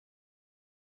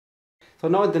So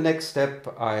now in the next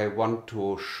step, I want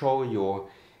to show you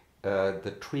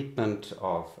the treatment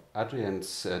of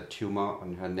Adrienne's tumor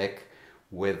on her neck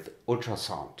with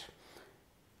ultrasound.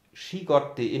 She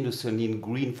got the indocyanine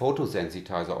green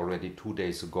photosensitizer already 2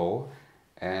 days ago,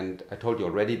 and I told you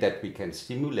already that we can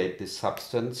stimulate this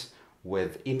substance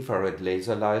with infrared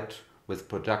laser light with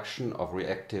production of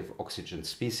reactive oxygen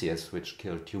species which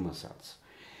kill tumor cells.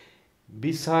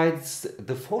 Besides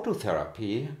the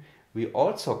phototherapy, we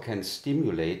also can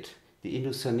stimulate the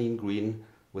indocyanine green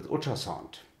with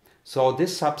ultrasound. So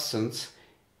this substance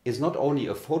is not only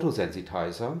a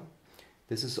photosensitizer,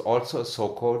 this is also a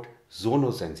so-called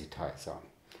sonosensitizer.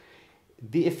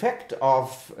 The effect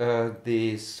of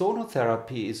the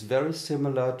sonotherapy is very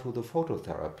similar to the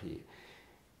phototherapy.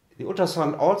 The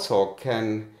ultrasound also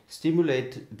can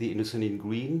stimulate the indocyanine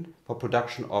green for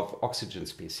production of oxygen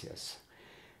species.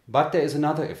 But there is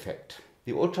another effect.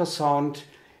 The ultrasound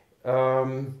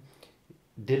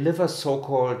delivers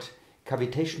so-called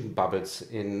cavitation bubbles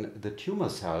in the tumor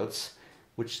cells,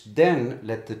 which then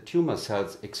let the tumor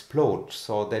cells explode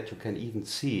so that you can even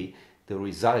see the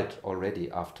result already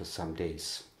after some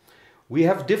days. We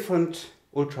have different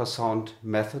ultrasound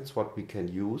methods what we can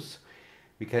use.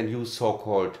 We can use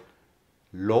so-called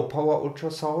low power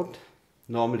ultrasound.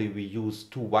 Normally we use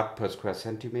 2 watt per square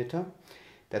centimeter.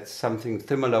 That's something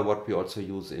similar what we also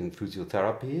use in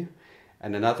physiotherapy.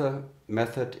 And another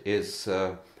method is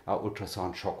our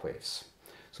ultrasound shock waves.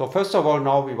 So first of all,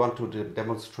 now we want to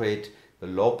demonstrate the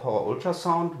low power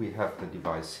ultrasound. We have the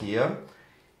device here.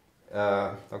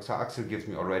 Dr. Axel gives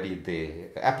me already the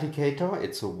applicator.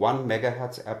 It's a 1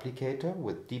 megahertz applicator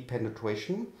with deep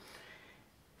penetration.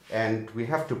 And we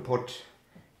have to put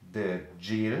the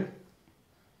gel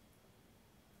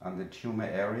on the tumor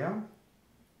area.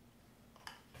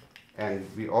 And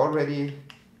we already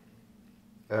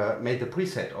made the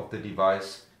preset of the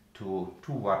device to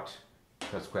 2 watt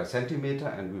per square centimeter,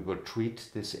 and we will treat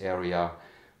this area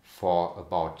for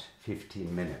about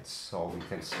 15 minutes. So we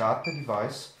can start the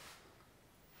device.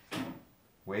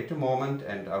 Wait a moment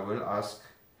and I will ask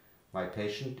my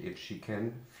patient if she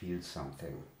can feel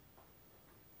something.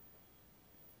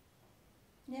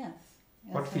 Yes.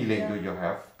 What feeling do you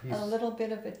have? Please. A little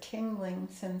bit of a tingling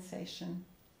sensation.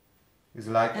 Is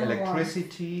it like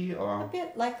electricity or? A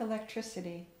bit like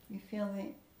electricity. You feel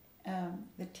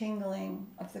the tingling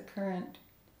of the current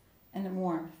and the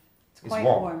warmth. It's quite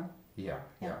warm. Yeah.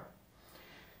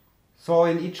 So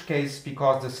in each case,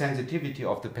 because the sensitivity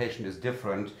of the patient is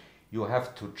different, you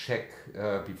have to check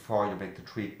before you make the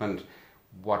treatment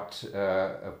what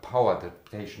power the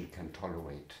patient can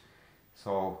tolerate.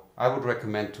 So I would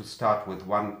recommend to start with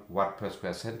 1 watt per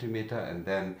square centimeter and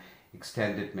then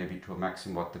extend it maybe to a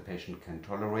maximum what the patient can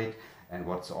tolerate. And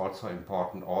what's also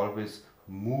important, always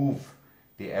move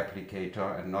the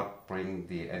applicator and not bring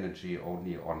the energy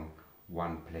only on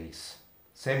one place.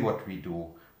 Same what we do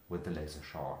with the laser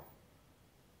shower.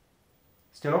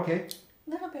 Still okay? A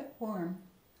little bit warm.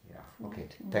 Yeah, okay.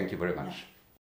 Thank you very much. Yeah.